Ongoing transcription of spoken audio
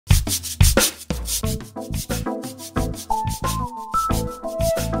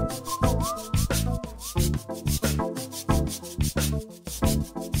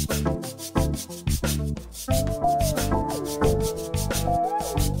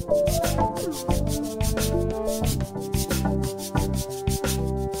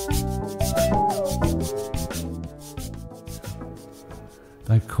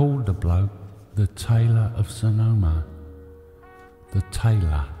called the bloke the Tailor of Sonoma. The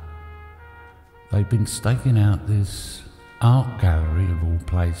Tailor. They'd been staking out this art gallery of all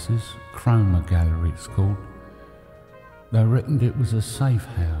places, Chroma Gallery it's called. They reckoned it was a safe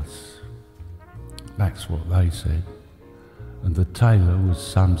house. That's what they said. And the tailor was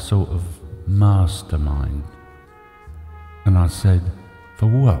some sort of mastermind. And I said, for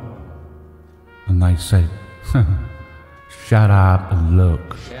what? And they said, shut up and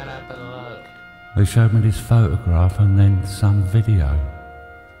look. Shut up and look. They showed me this photograph and then some video.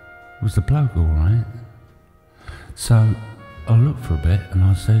 Was the bloke all right? So I looked for a bit and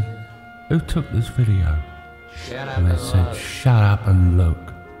I said, who took this video? Shut up And they and said, look. shut up and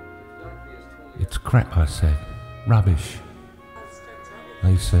look. It's crap, I said. Rubbish.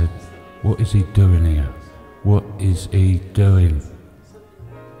 They said, what is he doing here? What is he doing?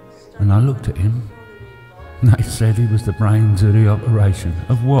 And I looked at him and they said he was the brains of the operation.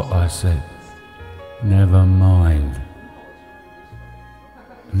 Of what? I said. Never mind.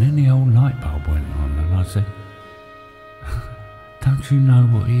 And then the old light bulb went on and I said, don't you know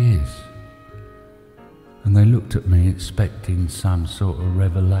what he is? And they looked at me expecting some sort of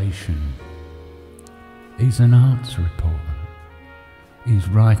revelation. He's an arts reporter. He's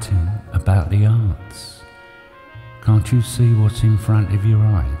writing about the arts. Can't you see what's in front of your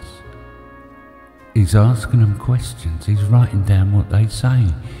eyes? He's asking them questions. He's writing down what they say.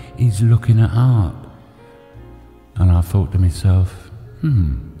 He's looking at art. And I thought to myself,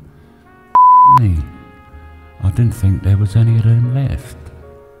 me. I didn't think there was any of them left.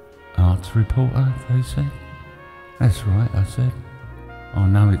 Arts reporter, they said. That's right, I said. I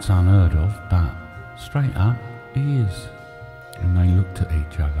know it's unheard of, but straight up, he is. And they looked at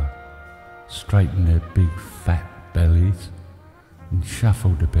each other, straightened their big fat bellies, and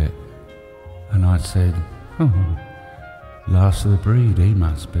shuffled a bit. And I said, oh, last of the breed he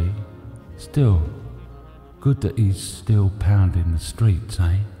must be. Still, good that he's still pounding the streets,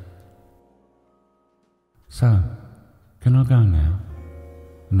 eh? So, can I go now?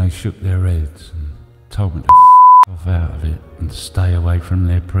 And they shook their heads and told me to off out of it and stay away from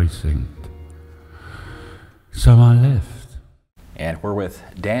their precinct. So I left. And we're with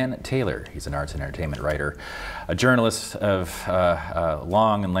Dan Taylor. He's an arts and entertainment writer, a journalist of a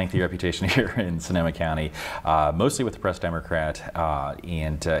long and lengthy reputation here in Sonoma County, mostly with the Press Democrat,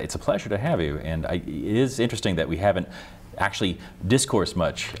 and it's a pleasure to have you. And it is interesting that we haven't actually discoursed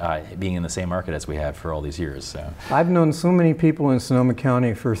much, being in the same market as we have for all these years. So. I've known so many people in Sonoma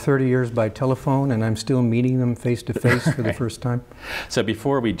County for 30 years by telephone, and I'm still meeting them face to face for the first time. So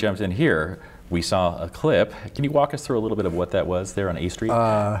before we jumped in here, we saw a clip. Can you walk us through a little bit of what that was there on A Street?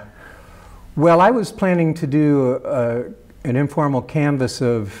 Well, I was planning to do an informal canvas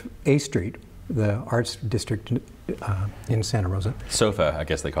of A Street, the arts district in Santa Rosa. SOFA, I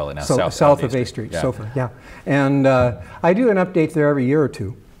guess they call it now. So, south of A Street, yeah. SOFA, yeah. And I do an update there every year or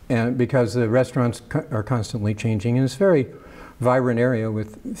two, and because the restaurants are constantly changing, and it's a very vibrant area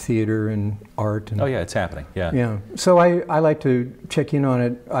with theater and art. And, oh yeah, it's happening, yeah. Yeah, so I like to check in on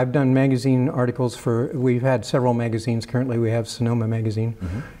it. I've done magazine articles we've had several magazines. Currently we have Sonoma Magazine.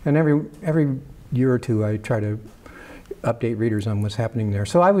 And every year or two I try to update readers on what's happening there.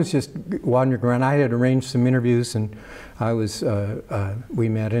 So I was just wandering around. I had arranged some interviews, and we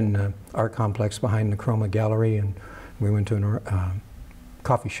met in the art complex behind the Chroma Gallery, and we went to a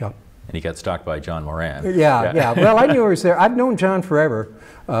coffee shop. And he got stalked by John Moran. Yeah. Well, I knew he was there. I've known John forever.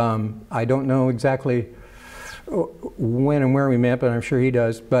 I don't know exactly when and where we met, but I'm sure he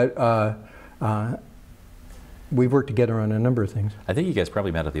does. But we've worked together on a number of things. I think you guys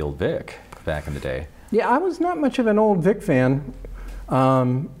probably met at the Old Vic back in the day. Yeah, I was not much of an Old Vic fan.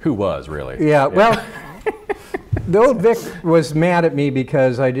 Who was, really? Yeah, well, the Old Vic was mad at me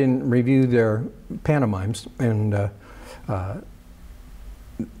because I didn't review their pantomimes, and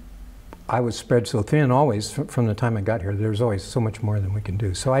I was spread so thin always from the time I got here. There's always so much more than we can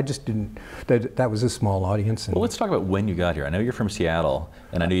do. So I just didn't, that was a small audience. Well, let's talk about when you got here. I know you're from Seattle,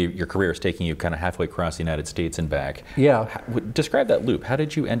 and I know your career is taking you kind of halfway across the United States and back. Yeah. Describe that loop. How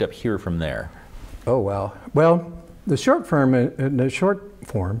did you end up here from there? Oh, well. Well, the short form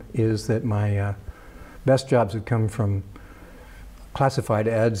is that my best jobs have come from classified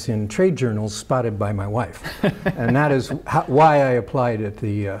ads in trade journals spotted by my wife. And that is why I applied at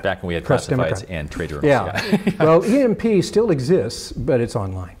the back when we had Press classifieds Democrat. and trade journals. Yeah. Well, EMP still exists, but it's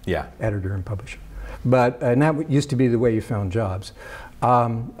online. Yeah. Editor and publisher. And that used to be the way you found jobs.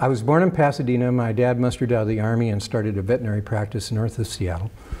 I was born in Pasadena. My dad mustered out of the Army and started a veterinary practice north of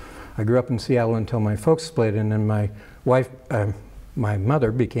Seattle. I grew up in Seattle until my folks split, and then my wife, my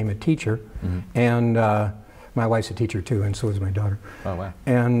mother became a teacher, and My wife's a teacher too, and so is my daughter. Oh, wow.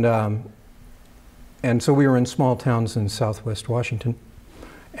 And so we were in small towns in Southwest Washington,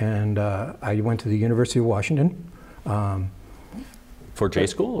 and I went to the University of Washington. For J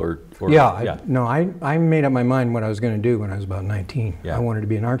school or yeah, I made up my mind what I was going to do when I was about 19. Yeah. I wanted to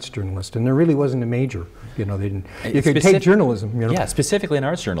be an arts journalist, and there really wasn't a major. You know, they didn't. You could take journalism. You know? Yeah, specifically an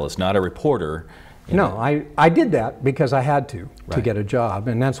arts journalist, not a reporter. No, I did that because I had to Right. get a job,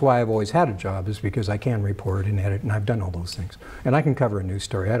 and that's why I've always had a job, is because I can report and edit, and I've done all those things. And I can cover a news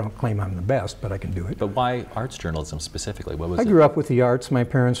story. I don't claim I'm the best, but I can do it. But why arts journalism specifically? What was I it? grew up with the arts. My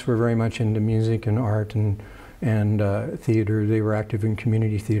parents were very much into music and art and theater. They were active in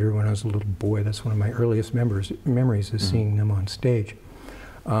community theater when I was a little boy. That's one of my earliest memories is seeing them on stage.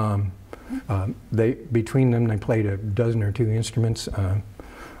 Between them, they played a dozen or two instruments.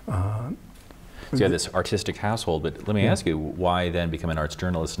 So you have this artistic household, but let me ask you, why then become an arts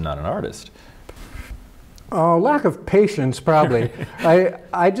journalist and not an artist? Lack of patience, probably.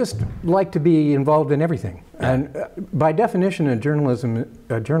 I just like to be involved in everything. Yeah. And by definition, a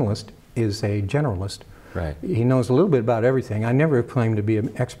journalist is a generalist. Right. He knows a little bit about everything. I never claimed to be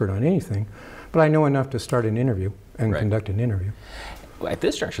an expert on anything, but I know enough to start an interview and Right. conduct an interview. At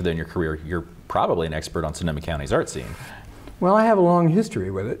this juncture then in your career, you're probably an expert on Sonoma County's art scene. Well, I have a long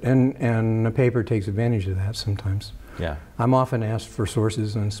history with it, and the paper takes advantage of that sometimes. Yeah. I'm often asked for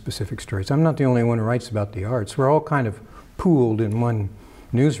sources on specific stories. I'm not the only one who writes about the arts. We're all kind of pooled in one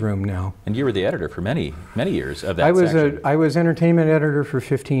newsroom now. And you were the editor for many years of that section. I was entertainment editor for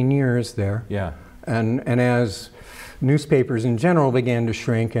 15 years there. Yeah. And as newspapers in general began to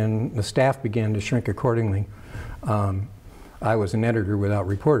shrink and the staff began to shrink accordingly, I was an editor without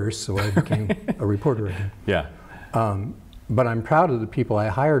reporters, so I became a reporter again. Yeah. But I'm proud of the people I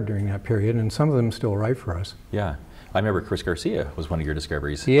hired during that period, and some of them still write for us. Yeah. I remember Chris Garcia was one of your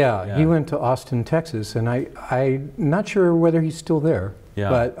discoveries. Yeah, he went to Austin, Texas, and I'm not sure whether he's still there. Yeah.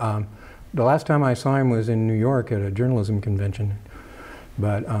 But the last time I saw him was in New York at a journalism convention.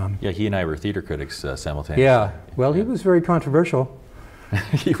 But yeah, he and I were theater critics simultaneously. yeah, well, he was very controversial.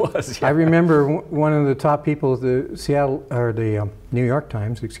 He was. Yeah. I remember one of the top people at the New York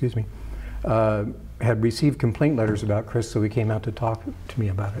Times, excuse me, had received complaint letters about Chris, so he came out to talk to me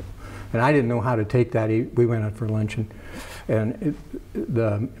about it. And I didn't know how to take that. We went out for lunch, and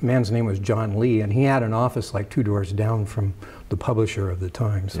the man's name was John Lee, and he had an office like 2 doors down from the publisher of the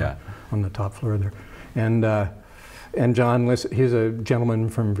Times, Yeah. on the top floor there. And John, he's a gentleman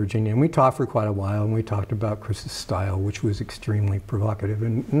from Virginia, and we talked for quite a while, and we talked about Chris's style, which was extremely provocative,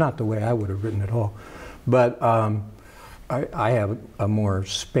 and not the way I would have written at all. But I have a more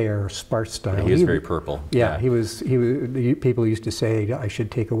sparse style. Yeah, he was very purple. Yeah, he was. People used to say I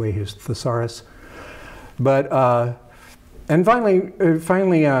should take away his thesaurus. But and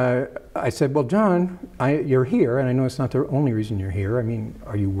finally, I said, "Well, John, you're here, and I know it's not the only reason you're here. I mean,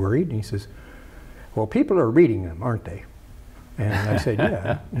 are you worried?" And he says, "Well, people are reading them, aren't they?" And I said,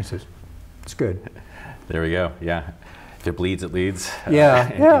 "Yeah." And he says, "It's good." There we go. Yeah. If it bleeds, it leads.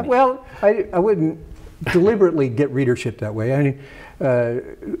 Yeah. Yeah. Well, I wouldn't deliberately get readership that way. I mean,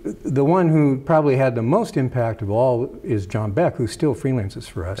 the one who probably had the most impact of all is John Beck, who still freelances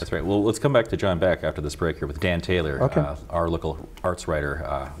for us. That's right. Well, let's come back to John Beck after this break here with Dan Taylor, Okay. our local arts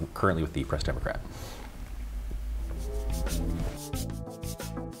writer, currently with the Press Democrat.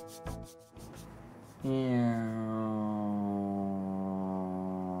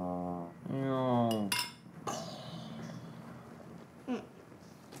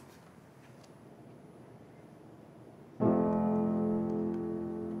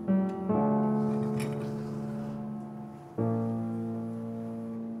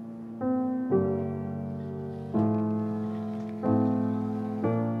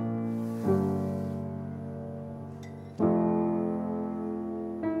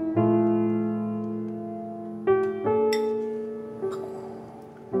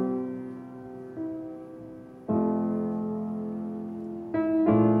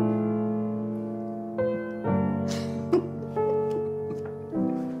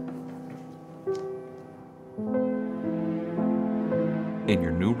 In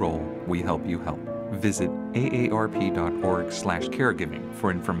your new role, we help you help. Visit aarp.org/caregiving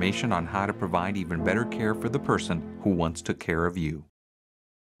for information on how to provide even better care for the person who once took care of you.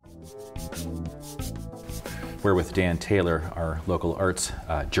 We're with Dan Taylor, our local arts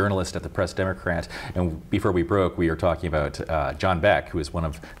journalist at the Press Democrat. And before we broke, we were talking about John Beck, who is one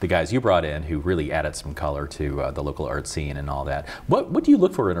of the guys you brought in who really added some color to the local art scene and all that. What do you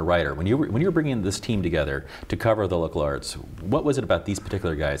look for in a writer? When you're bringing this team together to cover the local arts, what was it about these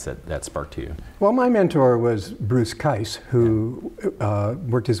particular guys that sparked to you? Well, my mentor was Bruce Keiss, who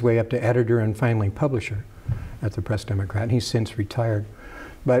worked his way up to editor and finally publisher. at the Press Democrat, and he's since retired.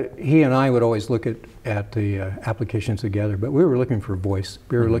 But he and I would always look at the applications together, but we were looking for a voice.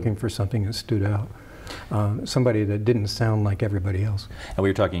 We were looking for something that stood out. Somebody that didn't sound like everybody else. And we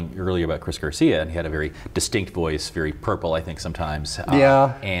were talking earlier about Chris Garcia, and he had a very distinct voice, very purple, I think, sometimes.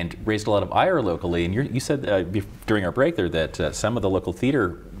 Yeah. And raised a lot of ire locally. And you said during our break there that some of the local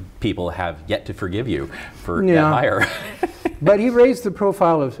theater people have yet to forgive you for that ire. But he raised the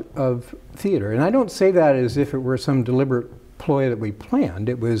profile of theater, and I don't say that as if it were some deliberate ploy that we planned.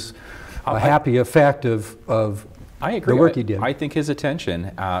 It was a happy effect of I agree. the work he did. I think his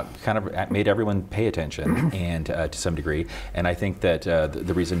attention kind of made everyone pay attention, and to some degree. And I think that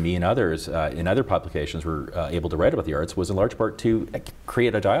the reason me and others in other publications were able to write about the arts was in large part to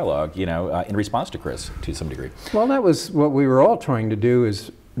create a dialogue, in response to Chris to some degree. Well, that was what we were all trying to do,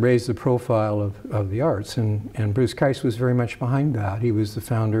 is raise the profile of the arts, and Bruce Keiss was very much behind that. He was the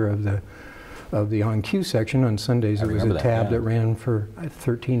founder of the On Cue section on Sundays. It was a tab that ran for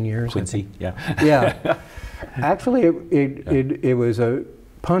 13 years. Quincy, yeah. Yeah. Actually, it was a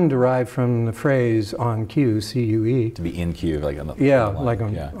pun derived from the phrase on cue, C-U-E. To be in cue, like on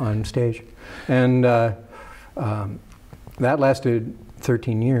the on stage. And that lasted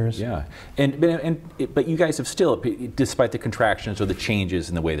 13 years. Yeah, but you guys have still, despite the contractions or the changes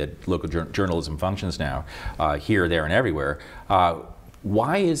in the way that local journalism functions now, here, there, and everywhere,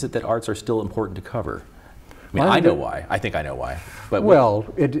 why is it that arts are still important to cover? I mean, I know why. I think I know why. But well,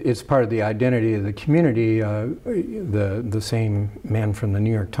 it's part of the identity of the community. The same men from the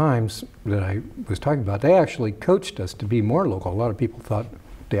New York Times that I was talking about, they actually coached us to be more local. A lot of people thought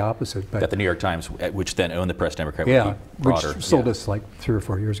the opposite. But that the New York Times, which then owned the Press Democrat, would be broader. Which sold us like 3 or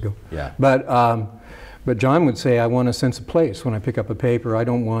 4 years ago. Yeah. But John would say, I want a sense of place when I pick up a paper. I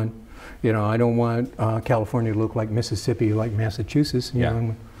don't want, California to look like Mississippi, like Massachusetts.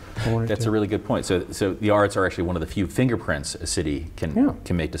 That's a really good point. So the arts are actually one of the few fingerprints a city can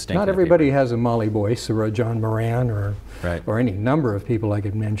make distinct. Not everybody has a Molly Boyce or a John Moran or any number of people I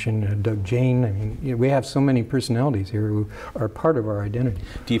could mention, Doug Jane. I mean, we have so many personalities here who are part of our identity.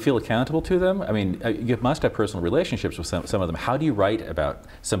 Do you feel accountable to them? I mean, you must have personal relationships with some of them. How do you write about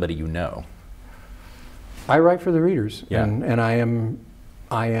somebody you know? I write for the readers, yeah. and I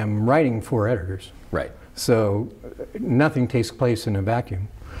am writing for editors. Right. So nothing takes place in a vacuum.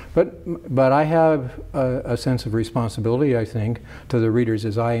 But I have a sense of responsibility, I think, to the readers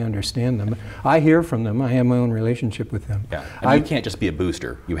as I understand them. I hear from them. I have my own relationship with them. Yeah. And you can't just be a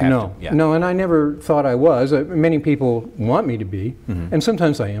booster. You have to. Yeah. No, and I never thought I was. Many people want me to be, and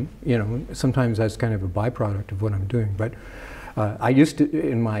sometimes I am. Sometimes that's kind of a byproduct of what I'm doing. But I used to,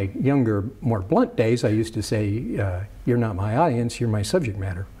 in my younger, more blunt days, I used to say, you're not my audience, you're my subject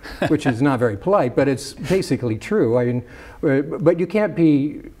matter, which is not very polite, but it's basically true. I mean, but you can't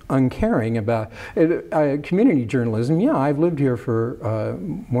be uncaring about community journalism. Yeah, I've lived here for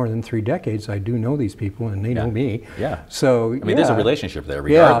more than 3 decades. I do know these people, and they know me. Yeah. So I mean, there's a relationship there,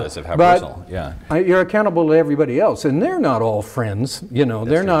 regardless of how personal. Yeah. You're accountable to everybody else, and they're not all friends.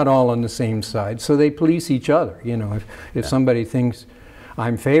 They're not all on the same side. So they police each other. If somebody thinks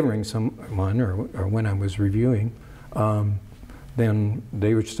I'm favoring someone, or when I was reviewing, then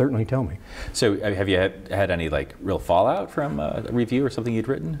they would certainly tell me. So have you had any real fallout from a review or something you'd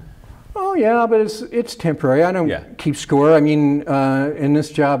written? Oh yeah, but it's temporary. I don't keep score. I mean, in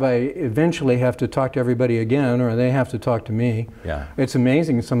this job, I eventually have to talk to everybody again, or they have to talk to me. Yeah. It's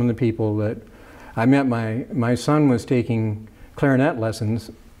amazing some of the people that I met. My son was taking clarinet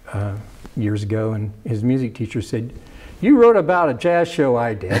lessons years ago, and his music teacher said, "You wrote about a jazz show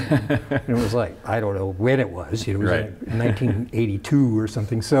I did." And it was like, I don't know when it was. It was like 1982 or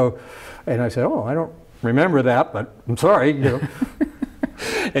something. So, and I said, "Oh, I don't remember that, but I'm sorry."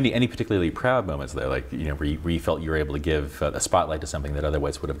 Any particularly proud moments though, where you felt you were able to give a spotlight to something that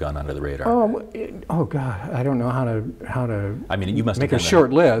otherwise would have gone under the radar? Oh God, I don't know how to. I mean, you must make have a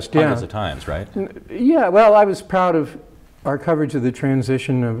short list. Hundreds of times, right? Yeah. Well, I was proud of our coverage of the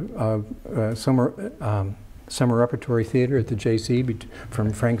transition of summer repertory theater at the JC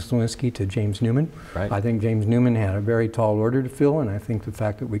from Frank Slowinski to James Newman. Right. I think James Newman had a very tall order to fill, and I think the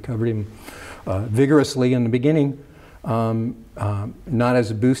fact that we covered him vigorously in the beginning, not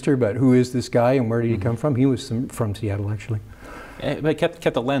as a booster, but who is this guy and where did he come from? He was from Seattle, actually. But kept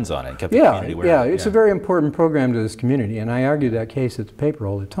the lens on it, kept the community aware. Yeah, it's a very important program to this community, and I argue that case at the paper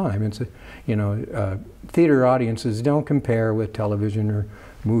all the time. It's theater audiences don't compare with television or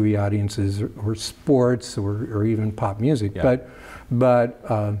movie audiences or sports or even pop music, but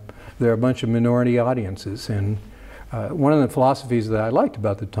there are a bunch of minority audiences, and one of the philosophies that I liked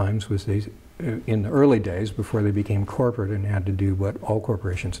about the Times was in the early days before they became corporate and had to do what all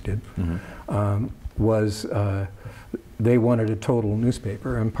corporations did, was they wanted a total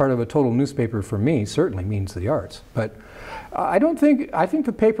newspaper, and part of a total newspaper for me certainly means the arts. But I think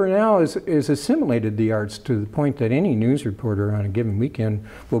the paper now is assimilated the arts to the point that any news reporter on a given weekend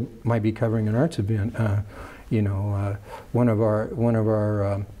might be covering an arts event. You know, one of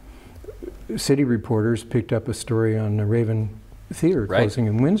our city reporters picked up a story on the Raven Theater closing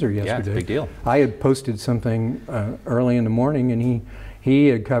in Windsor yesterday. Yeah, it's a big deal. I had posted something early in the morning, and he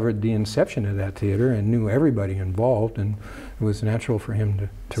had covered the inception of that theater and knew everybody involved, and it was natural for him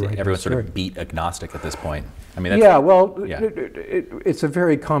to write everyone's the story. sort of beat agnostic at this point. I mean, that's, yeah, well, yeah. It's a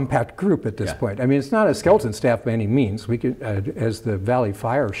very compact group at this point. I mean, it's not a skeleton staff by any means. We could, as the Valley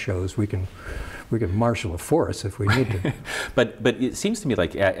Fire shows, we can marshal a force if we need to. but it seems to me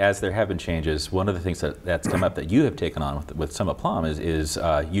like as there have been changes, one of the things that's come up that you have taken on with some aplomb is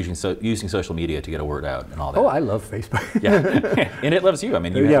using social media to get a word out and all that. Oh, I love Facebook. Yeah, and it loves you. I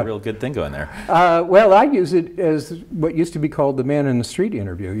mean, you have a real good thing going there. Well, I use it as what used to be called the man in the street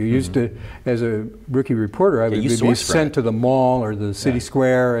interview. You used to, as a rookie reporter, I would be sent to the mall or the city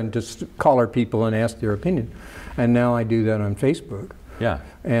square and just collar people and ask their opinion. And now I do that on Facebook. Yeah.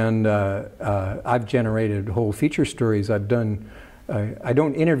 And I've generated whole feature stories. I've done, I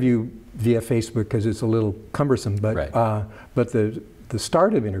don't interview via Facebook because it's a little cumbersome, but but the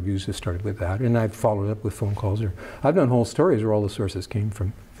start of interviews has started with that, and I've followed up with phone calls. Or I've done whole stories where all the sources came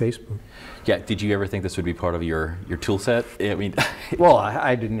from Facebook. Yeah, did you ever think this would be part of your tool set? I mean, well,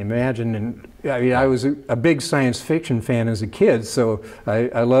 I didn't imagine, and I mean, I was a big science fiction fan as a kid, so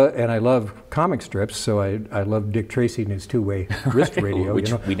I love comic strips, so I love Dick Tracy and his two-way wrist radio, which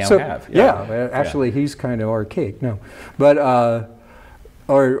you know? we now have. Yeah, actually, he's kind of archaic now, but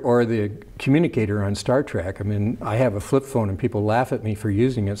or the communicator on Star Trek. I mean, I have a flip phone, and people laugh at me for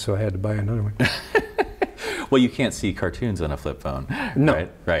using it, so I had to buy another one. Well, you can't see cartoons on a flip phone. No.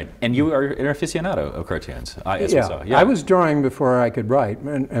 Right. And you are an aficionado of cartoons. Yeah, I was drawing before I could write,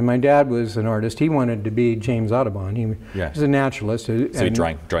 and my dad was an artist. He wanted to be James Audubon. He was a naturalist. So he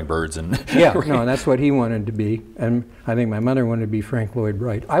drawing birds and... Yeah, no, that's what he wanted to be. And I think my mother wanted to be Frank Lloyd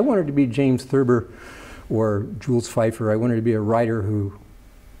Wright. I wanted to be James Thurber or Jules Feiffer. I wanted to be a writer who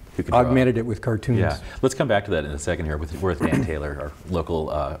augmented it with cartoons. Yeah, let's come back to that in a second here with Dan Taylor, our local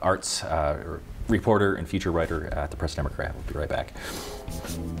arts reporter and feature writer at the Press Democrat. We'll be right back.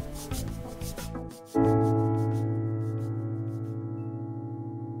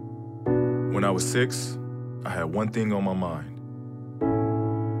 When I was 6, I had one thing on my mind.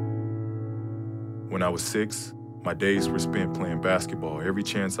 When I was 6, my days were spent playing basketball every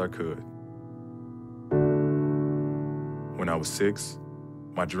chance I could. When I was 6,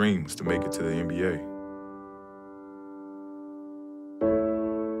 my dream was to make it to the NBA.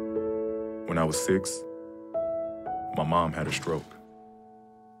 When I was 6, my mom had a stroke.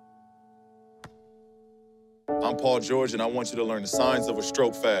 I'm Paul George, and I want you to learn the signs of a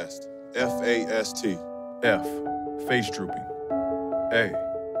stroke fast. F-A-S-T. F, face drooping. A,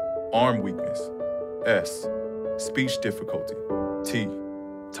 arm weakness. S, speech difficulty. T,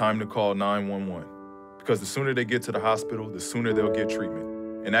 time to call 911. Because the sooner they get to the hospital, the sooner they'll get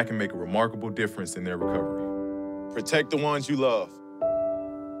treatment. And that can make a remarkable difference in their recovery. Protect the ones you love.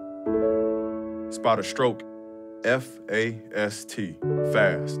 Spot a stroke. F-A-S-T.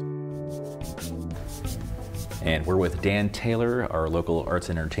 Fast. And we're with Dan Taylor, our local arts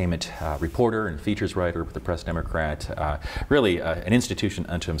and entertainment reporter and features writer with the Press Democrat. Really an institution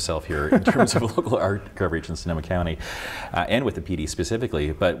unto himself here in terms of local art coverage in Sonoma County and with the PD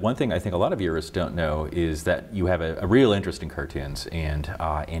specifically. But one thing I think a lot of viewers don't know is that you have a real interest in cartoons, and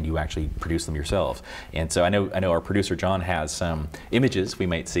you actually produce them yourself. And so I know our producer John has some images we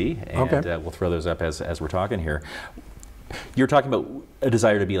might see, and we'll throw those up as we're talking here. You're talking about a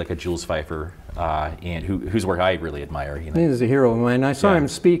desire to be like a Jules Feiffer, and whose work I really admire. You know. He's a hero of mine. I saw him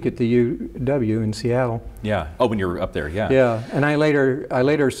speak at the UW in Seattle. Yeah. Oh, when you were up there, yeah. Yeah, and I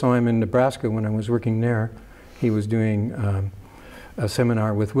later saw him in Nebraska when I was working there. He was doing a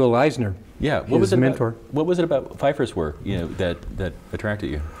seminar with Will Eisner. Yeah. What was it mentor? What was it about Pfeiffer's work, you know, that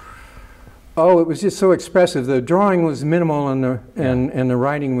attracted you? Oh, it was just so expressive. The drawing was minimal, and the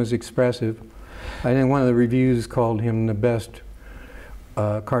writing was expressive. I think one of the reviews called him the best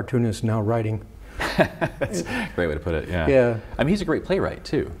cartoonist now writing. That's a great way to put it, yeah. Yeah. I mean, he's a great playwright,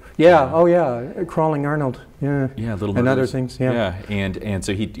 too. Yeah, oh yeah, Crawling Arnold, yeah. Yeah, Little Murders. And other things, yeah. Yeah, and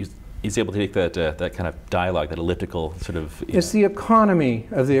so he's able to take that kind of dialogue, that elliptical sort of... It's the economy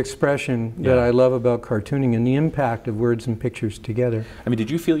of the expression that I love about cartooning, and the impact of words and pictures together. I mean, did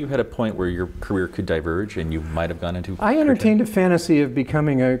you feel you had a point where your career could diverge and you might have gone into... I entertained a fantasy of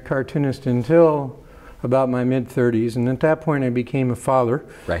becoming a cartoonist until about my mid-30s, and at that point I became a father.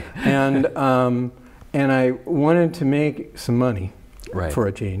 Right. And and I wanted to make some money Right. for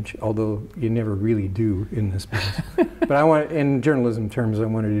a change, although you never really do in this business. But in journalism terms, I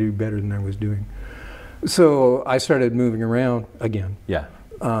wanted to do better than I was doing. So I started moving around again. Yeah.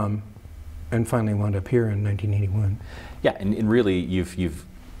 And finally wound up here in 1981. Yeah, and really, you've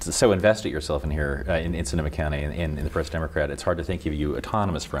so invested yourself in here in Sonoma County and in the Press-Democrat. It's hard to think of you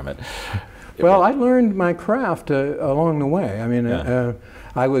autonomous from it. Well, I learned my craft along the way. I mean, Yeah.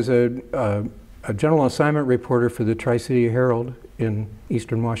 I was a general assignment reporter for the Tri-City Herald in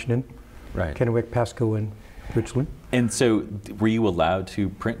Eastern Washington, Right. Kennewick, Pasco, and Richland. And so, were you allowed to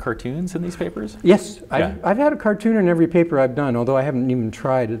print cartoons in these papers? Yes, Yeah. I've had a cartoon in every paper I've done, although I haven't even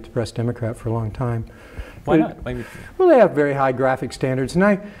tried at the Press-Democrat for a long time. Why But- not? Maybe. Well, they have very high graphic standards,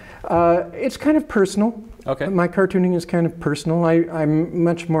 and it's kind of personal. Okay. My cartooning is kind of personal. I'm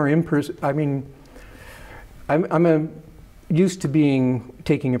much more impersonal. I mean, I'm used to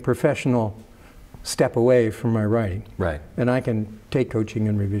taking a professional step away from my writing. Right. And I can take coaching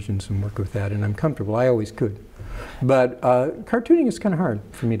and revisions and work with that, and I'm comfortable. I always could. But cartooning is kind of hard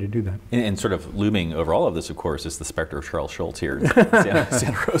for me to do that. And sort of looming over all of this, of course, is the specter of Charles Schulz here in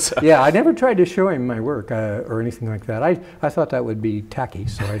Santa Rosa. Yeah, I never tried to show him my work or anything like that. I thought that would be tacky,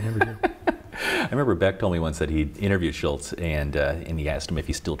 so I never did. I remember Beck told me once that he interviewed Schulz and he asked him if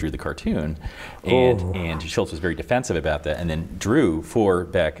he still drew the cartoon, and Schulz was very defensive about that, and then drew for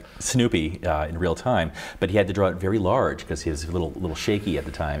Beck Snoopy in real time, but he had to draw it very large because he was a little shaky at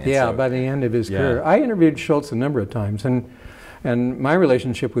the time. And Yeah, so, by the end of his Yeah. career. I interviewed Schulz a number of times, and my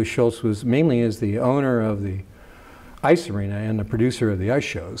relationship with Schulz was mainly as the owner of the ice arena and the producer of the ice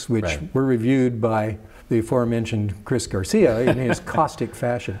shows, which Right. were reviewed by the aforementioned Chris Garcia in his caustic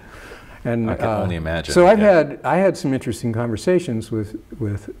fashion. And I can only imagine. So Yeah. I had some interesting conversations with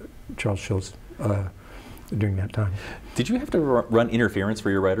Charles Schulz during that time. Did you have to run interference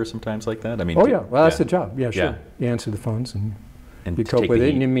for your writers sometimes like that? I mean, Oh yeah, well that's the job. Yeah, sure. Yeah. You answer the phones and you to cope take with the it,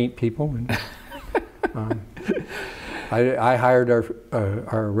 heat. and you meet people. And, I hired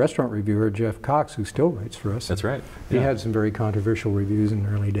our restaurant reviewer Jeff Cox, who still writes for us. That's right. He Yeah. had some very controversial reviews in the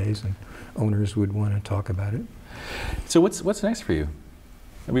early days, and owners would want to talk about it. So what's next for you?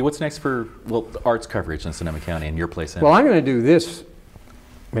 I mean, what's next for the arts coverage in Sonoma County and your place in? Well, I'm going to do this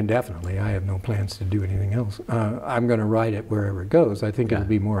indefinitely. I have no plans to do anything else. I'm going to write it wherever it goes. I think Yeah. it'll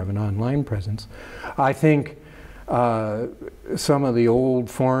be more of an online presence. I think some of the old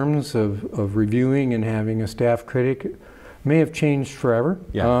forms of reviewing and having a staff critic may have changed forever.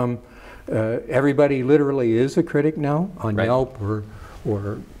 Yeah. Everybody literally is a critic now on Right. Yelp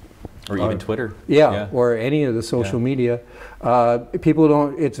or even Twitter. yeah, or any of the social Yeah. media. People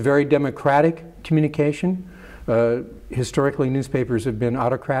don't, it's very democratic communication. Historically, newspapers have been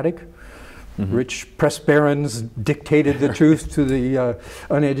autocratic. Mm-hmm. Rich press barons dictated the truth to the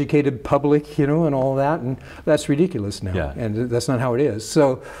uneducated public, you know, and all that, and that's ridiculous now. Yeah. And that's not how it is.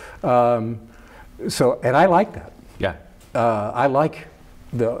 So, and I like that. Yeah. I like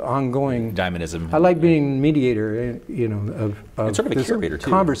the ongoing. Diamonism. I like being mediator, you know, of And sort of a this curator, too.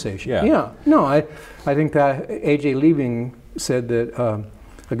 conversation. Yeah. No, I think that A.J. Liebing said that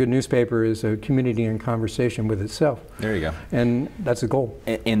a good newspaper is a community in conversation with itself, There you go. and that's a goal.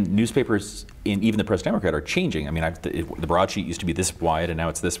 And newspapers, in even the Press-Democrat, are changing. I mean, the broadsheet used to be this wide, and now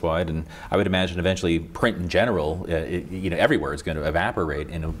it's this wide. And I would imagine eventually print in general, everywhere is going to evaporate,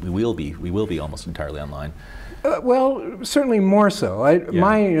 and we will be almost entirely online. Well, certainly more so.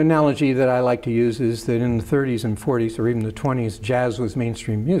 My analogy that I like to use is that in the 30s and 40s, or even the 20s, jazz was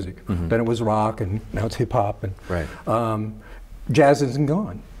mainstream music. Then it was rock, and now it's hip hop. And Right. jazz isn't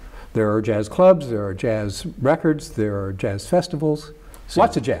gone. There are jazz clubs, there are jazz records, there are jazz festivals.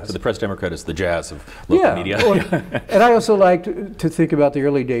 Lots of jazz. So the Press-Democrat is the jazz of local media. Well, and I also like to think about the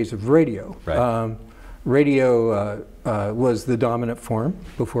early days of radio. Right. Radio was the dominant form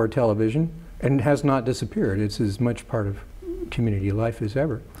before television and has not disappeared. It's as much part of community life as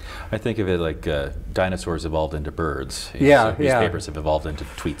ever. I think of it like dinosaurs evolved into birds. Yeah, so newspapers have evolved into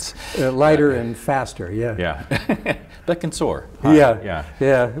tweets. Lighter and faster, yeah. Yeah. That can soar.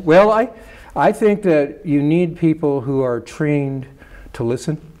 Yeah. Well, I think that you need people who are trained to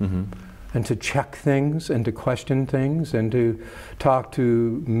listen and to check things and to question things and to talk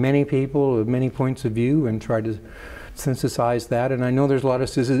to many people of many points of view and try to synthesize that. And I know there's a lot of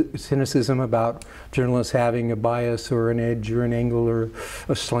cynicism about journalists having a bias or an edge or an angle or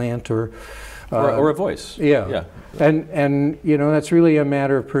a slant or a voice. Yeah. And you know, that's really a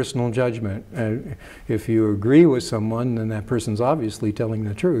matter of personal judgment. If you agree with someone, then that person's obviously telling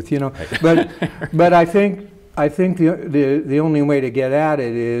the truth, you know. But I think the only way to get at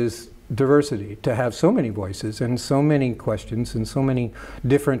it is diversity, to have so many voices and so many questions and so many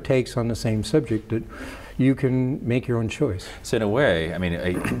different takes on the same subject that you can make your own choice. So in a way, I mean,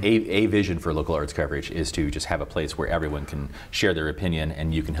 a vision for local arts coverage is to just have a place where everyone can share their opinion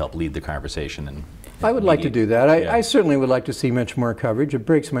and you can help lead the conversation. And I would like to do that. Yeah. I certainly would like to see much more coverage. It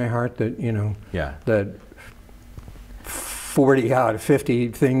breaks my heart that, you know, that 40 out of 50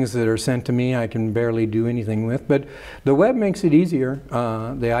 things that are sent to me I can barely do anything with. But the web makes it easier.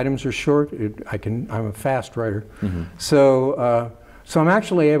 The items are short. I'm a fast writer. So I'm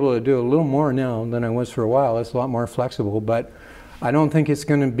actually able to do a little more now than I was for a while. It's a lot more flexible, but I don't think it's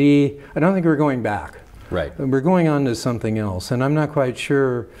going to be, I don't think we're going back. Right. We're going on to something else, and I'm not quite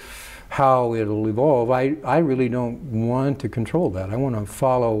sure how it'll evolve. I really don't want to control that. I want to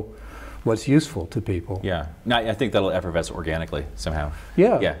follow what's useful to people. Yeah. No, I think that'll effervesce organically somehow.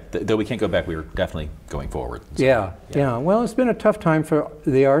 Yeah. Yeah. Though we can't go back, we were definitely going forward. So, yeah. Well, it's been a tough time for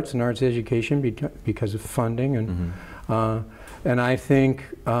the arts and arts education because of funding, and and I think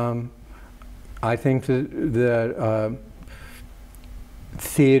that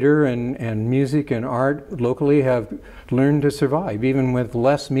theater and music and art locally have learned to survive, even with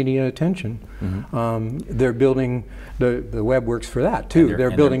less media attention. They're building, the web works for that too.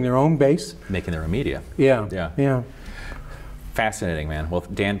 They're building their own base. Making their own media. Yeah. Fascinating, man. Well,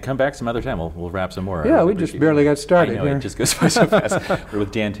 Dan, come back some other time. We'll wrap some more. Yeah, we just barely got started. I know, it just goes by so fast. We're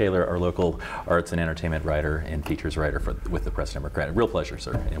with Dan Taylor, our local arts and entertainment writer and features writer with the Press Democrat. A real pleasure,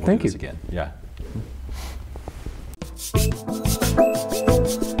 sir. And we'll Thank do you. this again. Yeah.